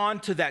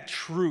respond to that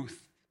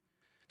truth?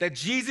 That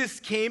Jesus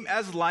came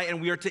as light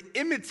and we are to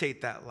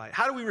imitate that light.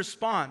 How do we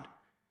respond?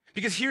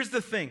 Because here's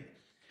the thing.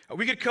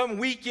 We could come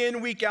week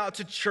in, week out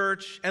to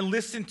church and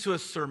listen to a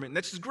sermon.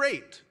 That's just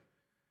great.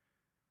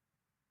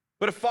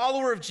 But a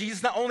follower of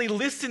Jesus not only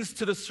listens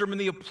to the sermon,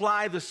 they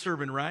apply the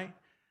sermon, right?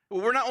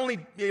 We're not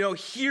only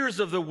hearers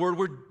of the word,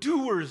 we're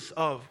doers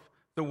of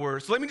the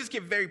word. So let me just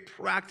get very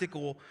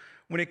practical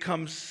when it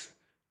comes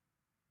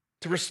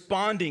to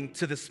responding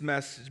to this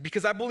message.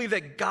 Because I believe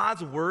that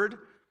God's word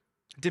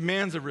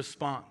demands a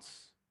response.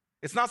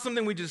 It's not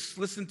something we just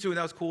listen to and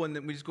that was cool and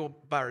then we just go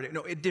about it.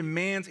 No, it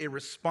demands a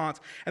response.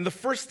 And the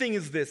first thing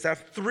is this. I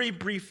have three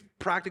brief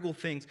practical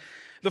things.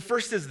 The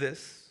first is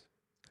this.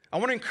 I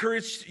want to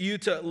encourage you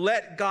to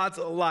let God's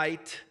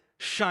light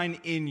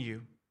shine in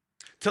you.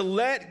 To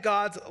let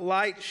God's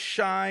light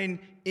shine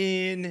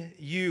in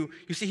you.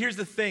 You see, here's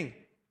the thing.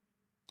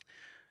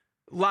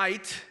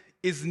 Light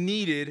is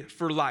needed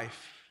for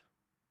life.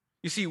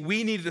 You see,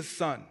 we need the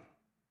sun.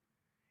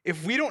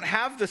 If we don't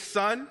have the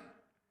sun,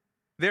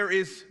 there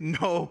is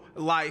no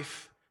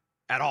life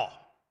at all.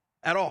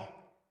 At all.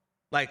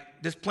 Like,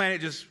 this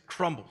planet just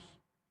crumbles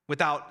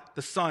without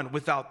the sun,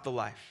 without the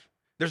life.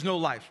 There's no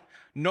life.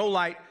 No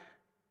light,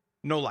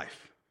 no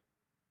life.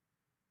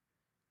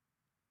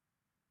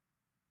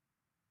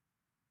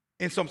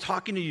 And so I'm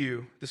talking to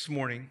you this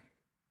morning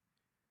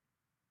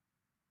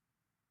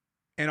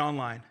and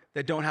online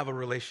that don't have a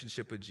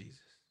relationship with Jesus.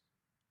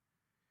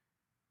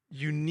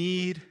 You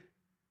need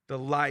the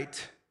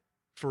light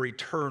for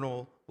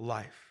eternal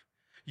life.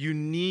 You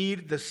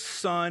need the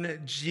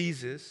Son,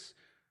 Jesus,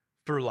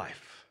 for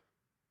life.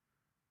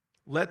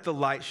 Let the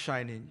light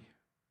shine in you.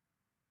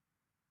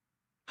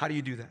 How do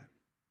you do that?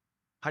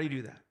 How do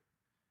you do that?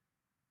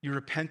 You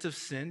repent of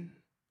sin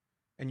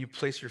and you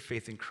place your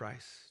faith in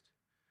Christ.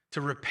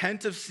 To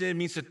repent of sin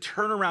means to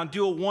turn around,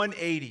 do a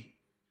 180.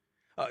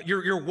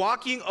 You're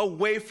walking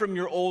away from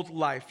your old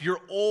life, your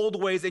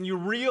old ways, and you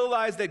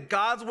realize that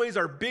God's ways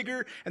are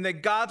bigger and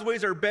that God's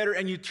ways are better,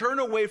 and you turn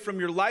away from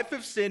your life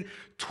of sin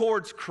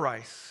towards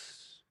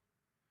Christ.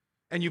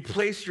 And you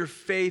place your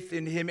faith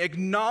in him,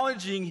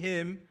 acknowledging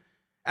him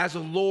as a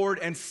Lord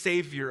and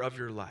Savior of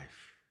your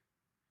life.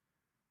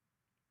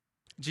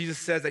 Jesus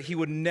says that he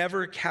would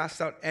never cast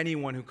out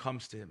anyone who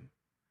comes to him.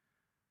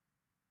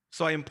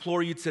 So I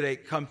implore you today,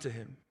 come to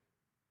him.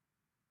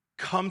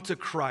 Come to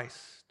Christ.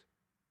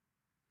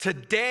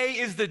 Today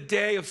is the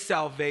day of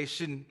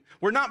salvation.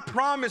 We're not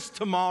promised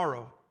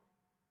tomorrow.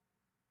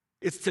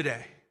 It's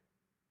today.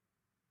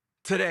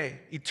 Today.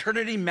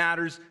 Eternity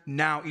matters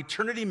now.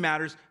 Eternity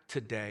matters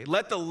today.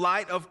 Let the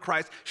light of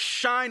Christ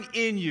shine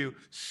in you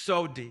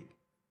so deep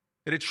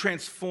that it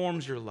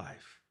transforms your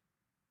life.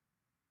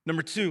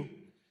 Number two,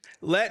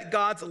 let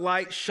God's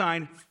light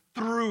shine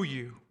through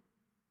you.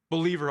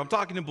 Believer, I'm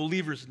talking to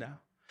believers now.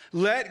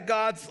 Let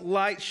God's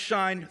light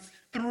shine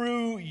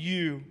through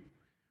you.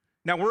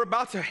 Now, we're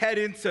about to head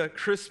into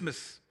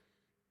Christmas.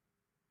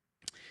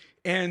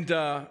 And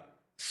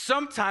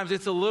sometimes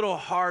it's a little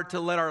hard to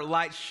let our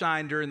light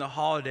shine during the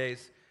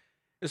holidays,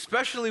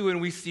 especially when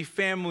we see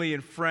family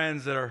and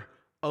friends that are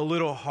a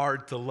little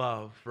hard to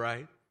love,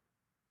 right?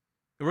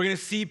 And we're going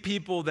to see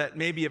people that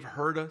maybe have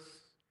hurt us.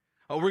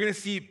 We're going to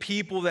see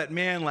people that,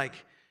 man, like,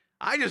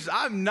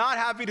 I'm not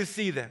happy to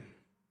see them.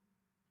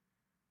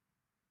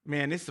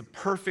 Man, it's a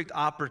perfect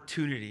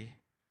opportunity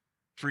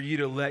for you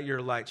to let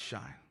your light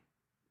shine.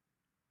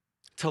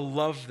 To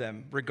love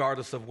them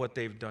regardless of what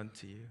they've done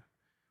to you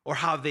or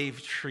how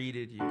they've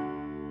treated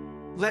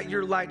you. Let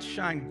your light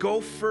shine.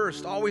 Go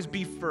first. Always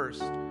be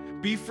first.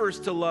 Be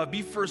first to love.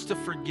 Be first to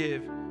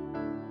forgive.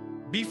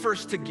 Be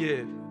first to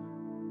give.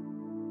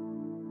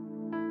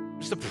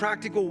 Just a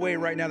practical way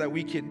right now that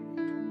we can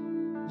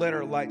let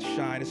our light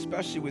shine,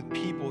 especially with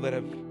people that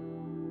have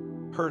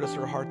hurt us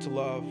or hard to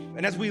love.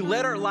 And as we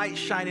let our light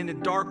shine in a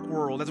dark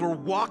world, as we're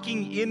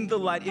walking in the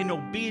light, in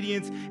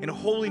obedience, in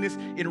holiness,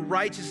 in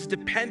righteousness,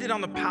 dependent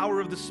on the power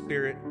of the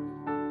Spirit,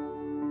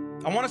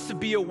 I want us to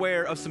be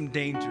aware of some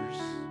dangers.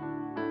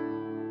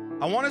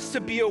 I want us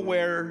to be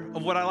aware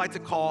of what I like to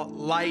call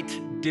light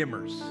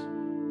dimmers.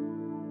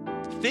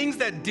 Things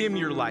that dim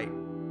your light.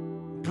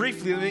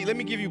 Briefly, let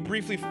me give you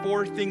briefly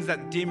 4 things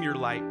that dim your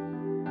light.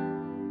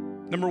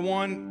 Number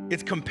 1,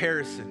 it's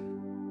comparison.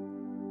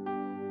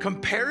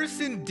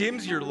 Comparison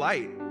dims your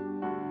light.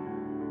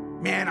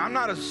 Man, I'm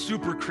not a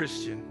super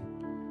Christian.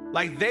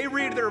 Like, they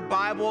read their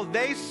Bible,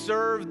 they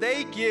serve,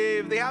 they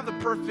give, they have the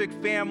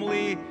perfect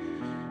family.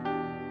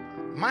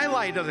 My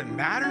light doesn't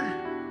matter.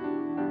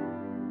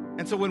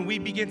 And so when we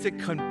begin to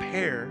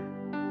compare,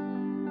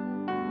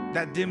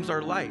 that dims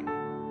our light.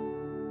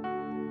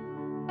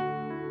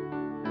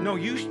 No,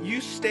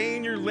 you stay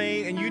in your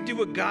lane and you do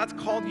what God's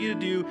called you to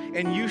do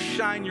and you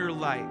shine your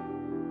light.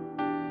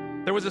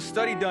 There was a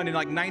study done in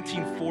like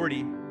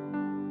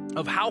 1940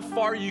 of how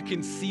far you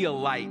can see a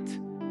light.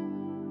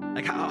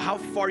 Like how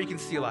far you can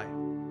see a light.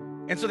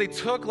 And so they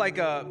took like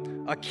a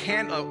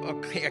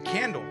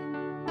candle,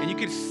 and you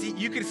could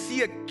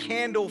see a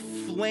candle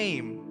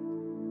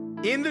flame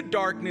in the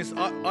darkness,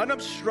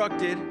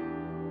 unobstructed,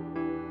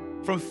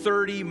 from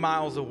 30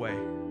 miles away.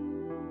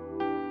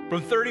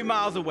 From 30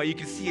 miles away, you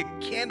can see a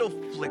candle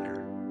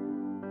flicker.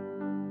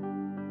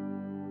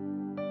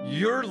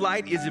 Your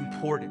light is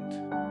important.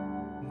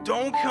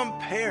 Don't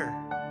compare.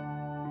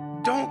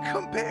 Don't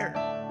compare.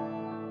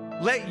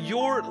 Let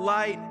your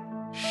light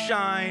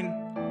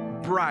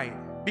shine bright.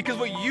 Because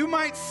what you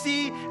might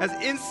see as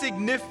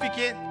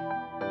insignificant,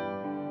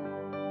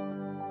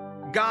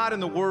 God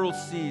and the world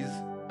sees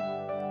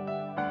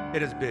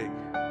it as big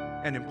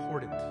and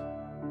important.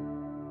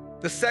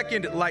 The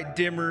second light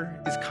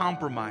dimmer is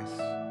compromise.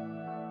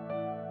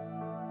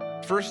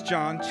 1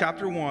 John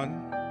chapter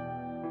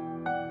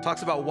 1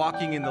 talks about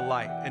walking in the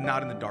light and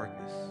not in the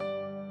darkness.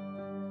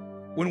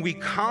 When we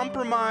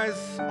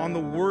compromise on the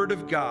word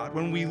of God,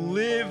 when we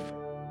live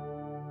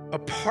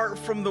apart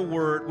from the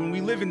word, when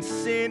we live in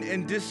sin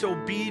and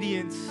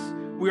disobedience,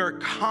 we are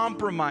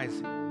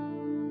compromising.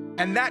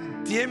 And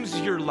that dims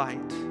your light.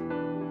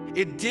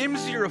 It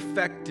dims your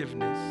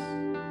effectiveness.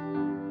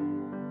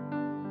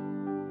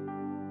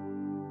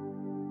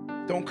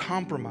 Don't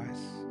compromise.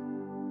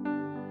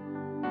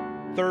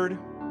 Third,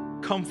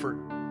 comfort.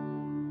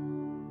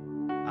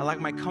 I like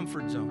my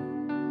comfort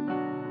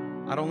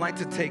zone. I don't like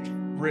to take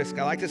risk.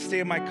 I like to stay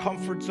in my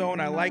comfort zone.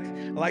 I like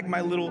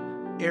my little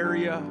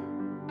area.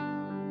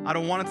 I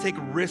don't want to take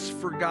risks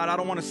for God. I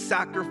don't want to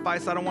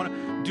sacrifice. I don't want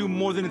to do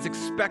more than is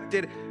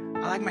expected.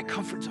 I like my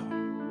comfort zone.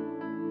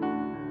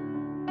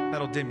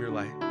 That'll dim your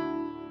light.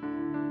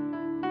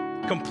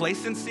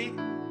 Complacency,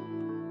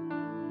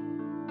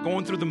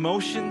 going through the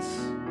motions,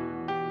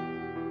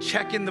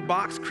 checking the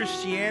box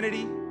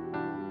Christianity,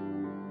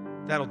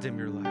 that'll dim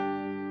your light.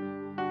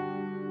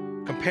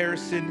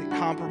 Comparison,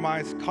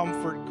 compromise,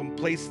 comfort,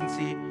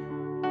 complacency,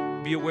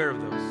 be aware of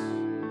those.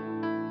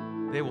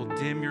 They will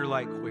dim your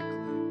light quickly.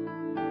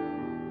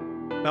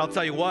 But I'll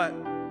tell you what,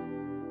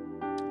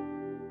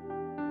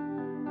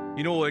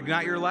 you know what will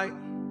ignite your light?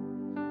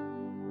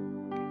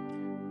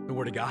 The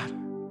Word of God.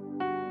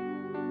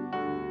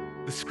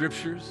 The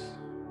Scriptures,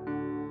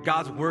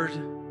 God's Word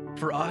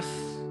for us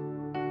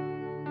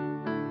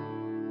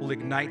will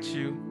ignite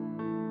you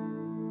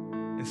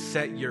and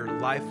set your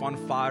life on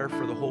fire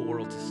for the whole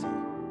world to see.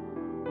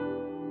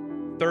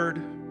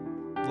 Third,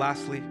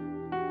 lastly,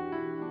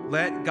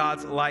 let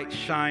God's light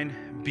shine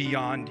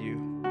beyond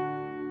you.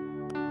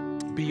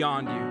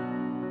 Beyond you.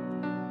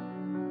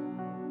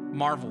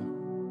 Marvel.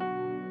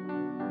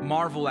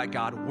 Marvel at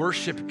God.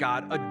 Worship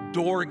God.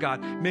 Adore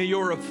God. May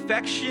your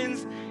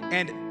affections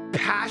and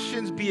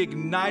passions be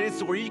ignited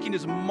so where you can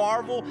just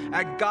marvel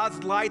at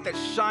God's light that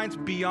shines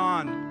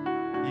beyond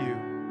you.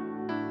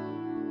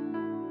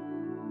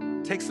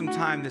 Take some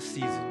time this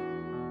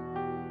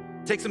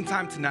season. Take some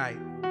time tonight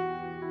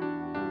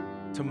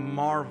to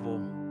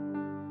marvel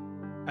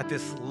at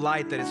this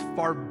light that is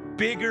far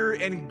bigger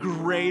and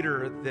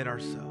greater than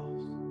ourselves.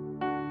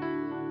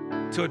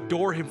 To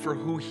adore Him for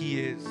who He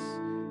is.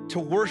 To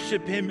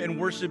worship Him and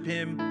worship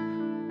Him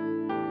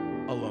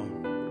alone.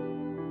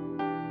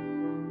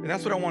 And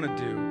that's what I want to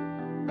do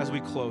as we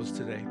close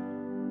today.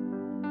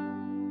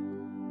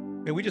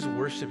 May we just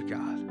worship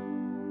God.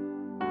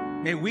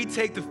 May we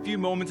take the few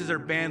moments as our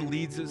band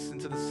leads us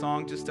into the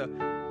song just to,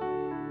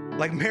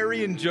 like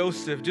Mary and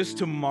Joseph, just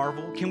to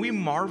marvel. Can we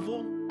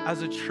marvel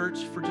as a church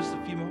for just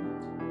a few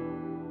moments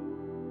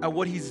at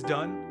what He's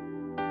done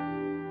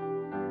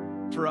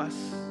for us?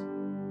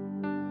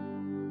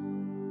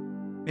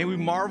 May we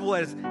marvel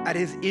at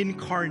His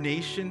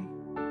incarnation,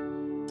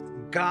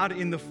 God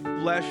in the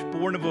flesh,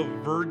 born of a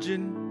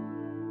virgin,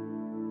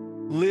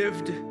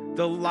 lived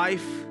the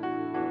life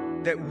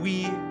that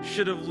we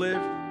should have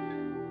lived,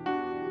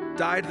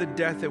 died the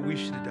death that we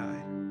should have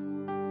died,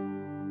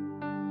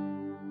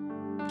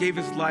 gave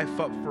His life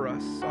up for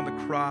us on the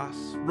cross,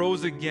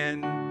 rose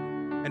again,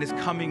 and is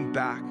coming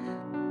back.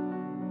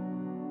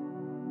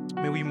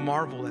 May we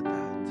marvel at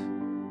that.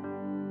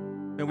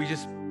 May we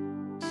just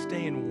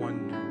stay in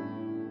wonder.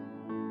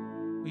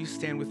 Will you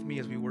stand with me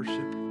as we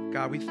worship?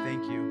 God, we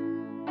thank You.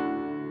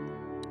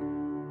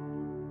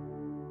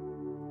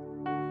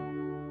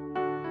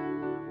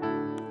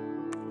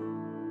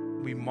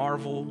 We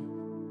marvel.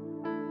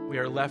 We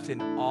are left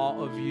in awe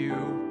of You,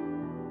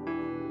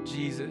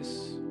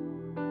 Jesus,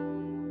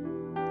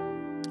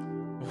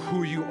 of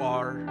who You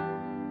are,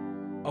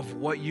 of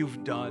what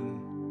You've done.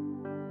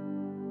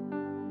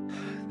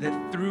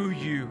 that through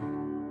you,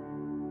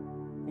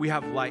 we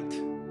have light.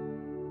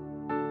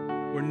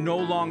 We're no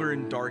longer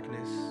in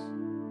darkness.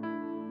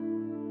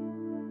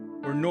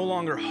 We're no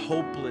longer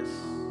hopeless.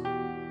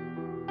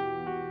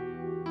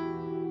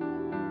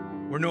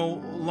 We're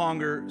no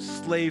longer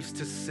slaves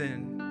to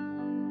sin.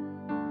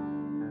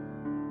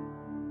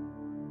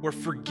 We're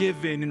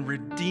forgiven and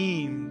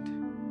redeemed.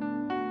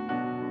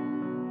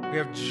 We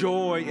have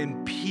joy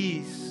and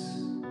peace,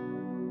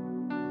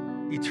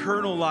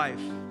 eternal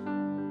life.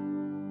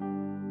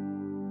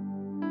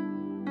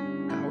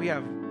 God, we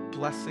have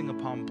blessing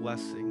upon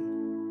blessing.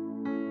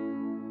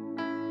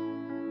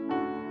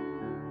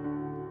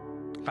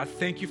 God,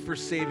 thank you for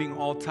saving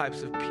all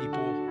types of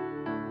people,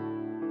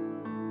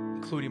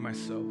 including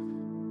myself.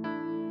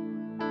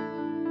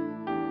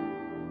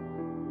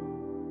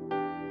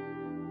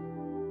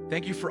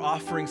 Thank you for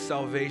offering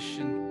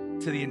salvation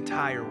to the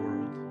entire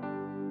world.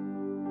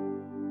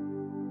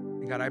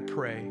 And God, I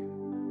pray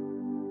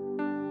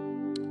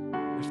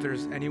if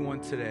there's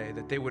anyone today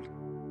that they would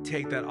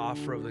take that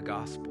offer of the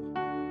gospel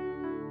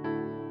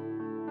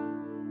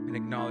and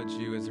acknowledge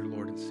you as their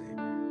Lord and Savior.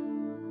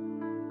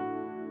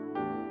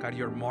 God,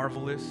 you're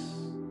marvelous,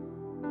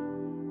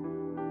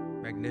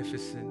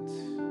 magnificent,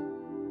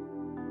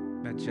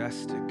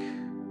 majestic.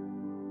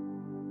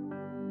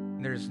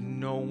 And there's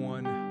no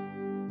one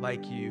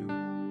like you,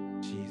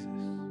 Jesus.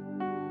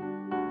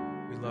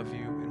 We love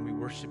you and we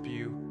worship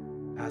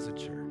you as a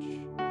church.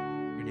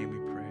 In your name we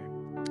pray.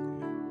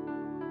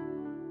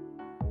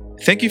 Amen.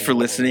 Thank you for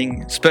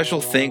listening. Special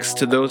thanks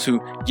to those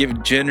who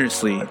give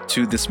generously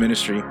to this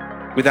ministry.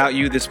 Without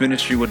you, this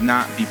ministry would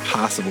not be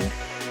possible.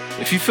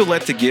 If you feel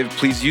led to give,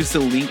 please use the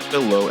link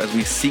below as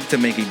we seek to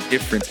make a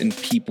difference in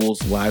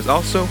people's lives.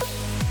 Also,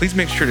 please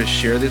make sure to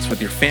share this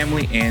with your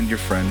family and your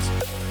friends.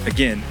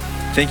 Again,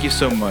 thank you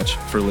so much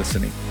for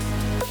listening.